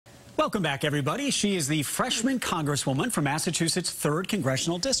Welcome back, everybody. She is the freshman congresswoman from Massachusetts' 3rd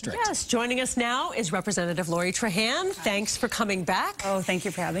Congressional District. Yes, joining us now is Representative Lori Trahan. Thanks for coming back. Oh, thank you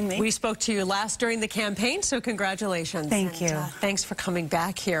for having me. We spoke to you last during the campaign, so congratulations. Thank you. Thanks for coming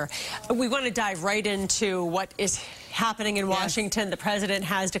back here. We want to dive right into what is happening in Washington. The president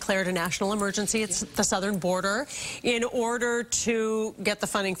has declared a national emergency. It's the southern border in order to get the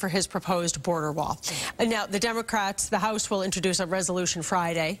funding for his proposed border wall. And now the Democrats, the House will introduce a resolution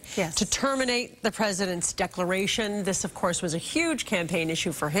Friday to terminate the president's declaration. This, of course, was a huge campaign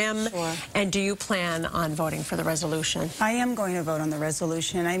issue for him. Sure. And do you plan on voting for the resolution? I am going to vote on the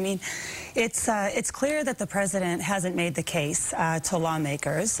resolution. I mean, it's clear that the president hasn't made the case to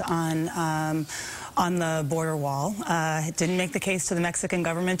lawmakers on the border wall. Didn't make the case to the Mexican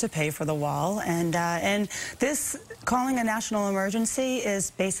government to pay for the wall. And this calling a national emergency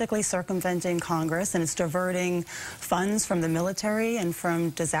is basically circumventing Congress, and it's diverting funds from the military and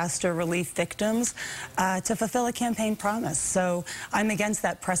from disaster relief victims to fulfill a campaign promise. So I'm against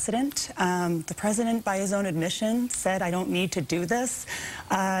that precedent. The president, by his own admission, said, I don't need to do this.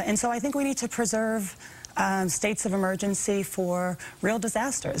 And so I think we need to preserve states of emergency for real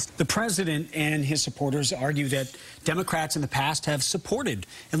disasters. The president and his supporters argue that Democrats in the past have supported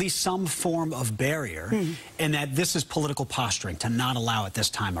at least some form of barrier, and that this is political posturing to not allow it this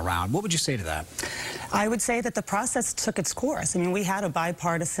time around. What would you say to that? I would say that the process took its course. I mean, we had a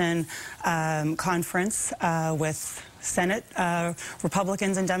bipartisan conference with Senate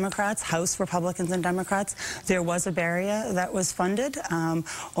Republicans and Democrats, House Republicans and Democrats. There was a barrier that was funded,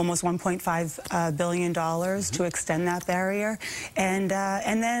 almost $1.5 billion to extend that barrier. And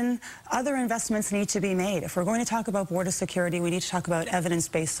then other investments need to be made. If we're going to talk about border security, we need to talk about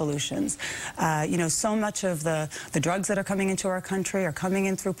evidence-based solutions. You know, so much of the drugs that are coming into our country are coming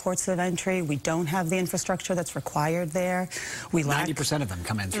in through ports of entry. We don't have the infrastructure that's required there. We lack 90% of them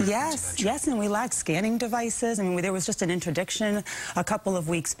come in through ports of entry. Yes, and we lack scanning devices. I mean, there was just an interdiction a couple of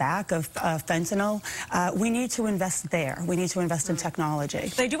weeks back of fentanyl. We need to invest there. We need to invest in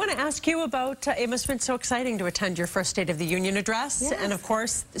technology. I do want to ask you about, it must have been so exciting to attend your first State of the Union address. Yes. And of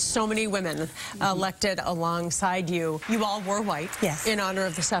course, so many women elected alongside you. You all wore white in honor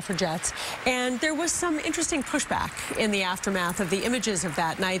of the suffragettes. And there was some interesting pushback in the aftermath of the images of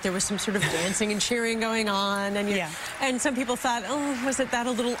that night. There was some sort of dancing and cheering going on. And, and some people thought, oh, was it that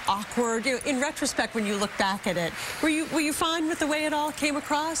a little awkward? You know, in retrospect, when you look back at it, were you fine with the way it all came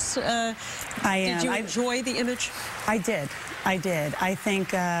across? I am. Did you enjoy the image? I did. I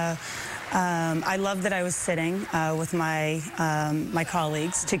think I love that I was sitting with my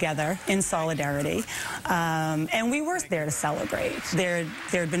colleagues together in solidarity, and we were there to celebrate. There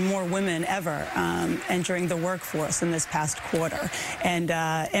had been more women ever entering the workforce in this past quarter,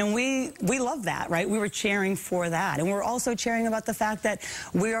 and we love that, right? We were cheering for that, and we're also cheering about the fact that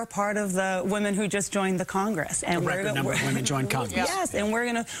we are part of the women who just joined the Congress, and a record number of women joined Congress. Yes, and we're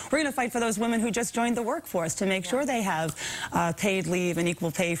gonna fight for those women who just joined the workforce to make sure they have paid leave and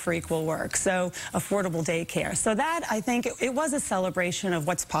equal pay for equal work. So affordable daycare. So that, I think, it was a celebration of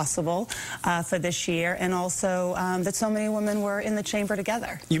what's possible for this year, and also that so many women were in the chamber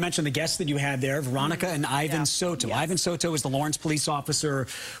together. You mentioned the guests that you had there, Veronica and Ivan Soto. Yes. Ivan Soto is the Lawrence police officer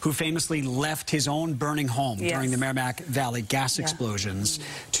who famously left his own burning home during the Merrimack Valley gas explosions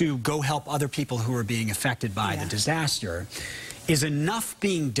to go help other people who were being affected by the disaster. Is enough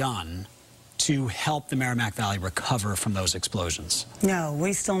being done to help the Merrimack Valley recover from those explosions? No,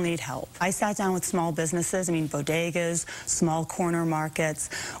 we still need help. I sat down with small businesses, I mean bodegas, small corner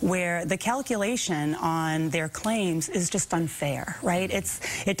markets, where the calculation on their claims is just unfair, right?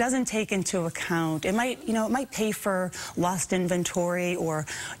 It doesn't take into account, it might pay for lost inventory or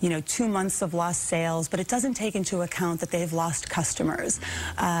 2 months of lost sales, but it doesn't take into account that they've lost customers.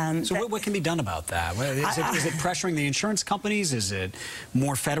 So what can be done about that? Is it pressuring the insurance companies? Is it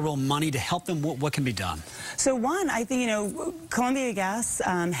more federal money to help them? What can be done? So one, I think, Columbia Gas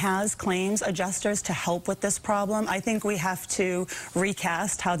has claims adjusters to help with this problem. I think we have to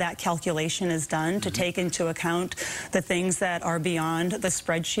recast how that calculation is done to take into account the things that are beyond the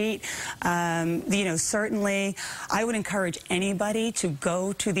spreadsheet. Certainly, I would encourage anybody to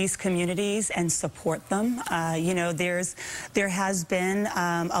go to these communities and support them. There has been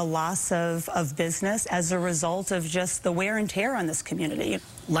a loss of business as a result of just the wear and tear on this community.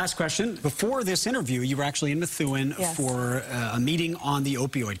 Last question. Before this interview, you were actually in Methuen for a meeting on the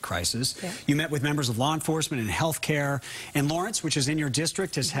opioid crisis. You met with members of law enforcement and healthcare. And Lawrence, which is in your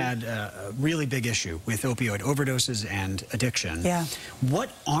district, has had a really big issue with opioid overdoses and addiction. What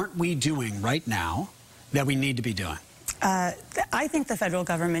aren't we doing right now that we need to be doing? I think the federal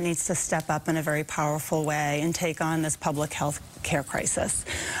government needs to step up in a very powerful way and take on this public health care crisis.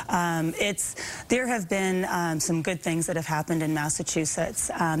 There have been some good things that have happened in Massachusetts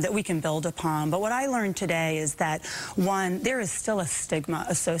that we can build upon. But what I learned today is that, one, there is still a stigma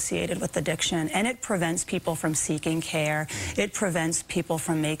associated with addiction, and it prevents people from seeking care. It prevents people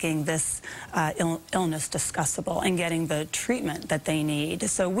from making this illness discussable and getting the treatment that they need.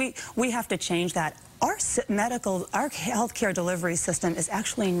 So we have to change that. Our healthcare delivery system is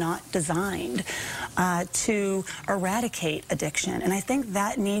actually not designed to eradicate addiction, and I think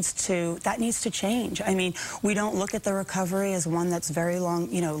that needs to change. I mean, we don't look at the recovery as one that's very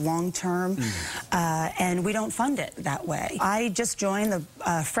long term, and we don't fund it that way. I just joined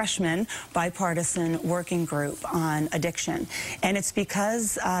the freshman bipartisan working group on addiction, and it's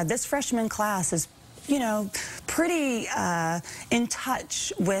because this freshman class is pretty in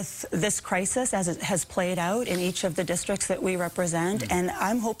touch with this crisis as it has played out in each of the districts that we represent, and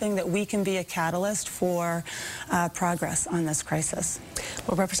I'm hoping that we can be a catalyst for progress on this crisis.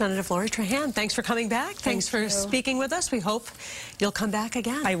 Well, Representative Lori Trahan, thanks for coming back. Thanks for speaking with us. We hope you'll come back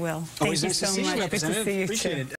again. I will. Thank you so much. Good to see you, too.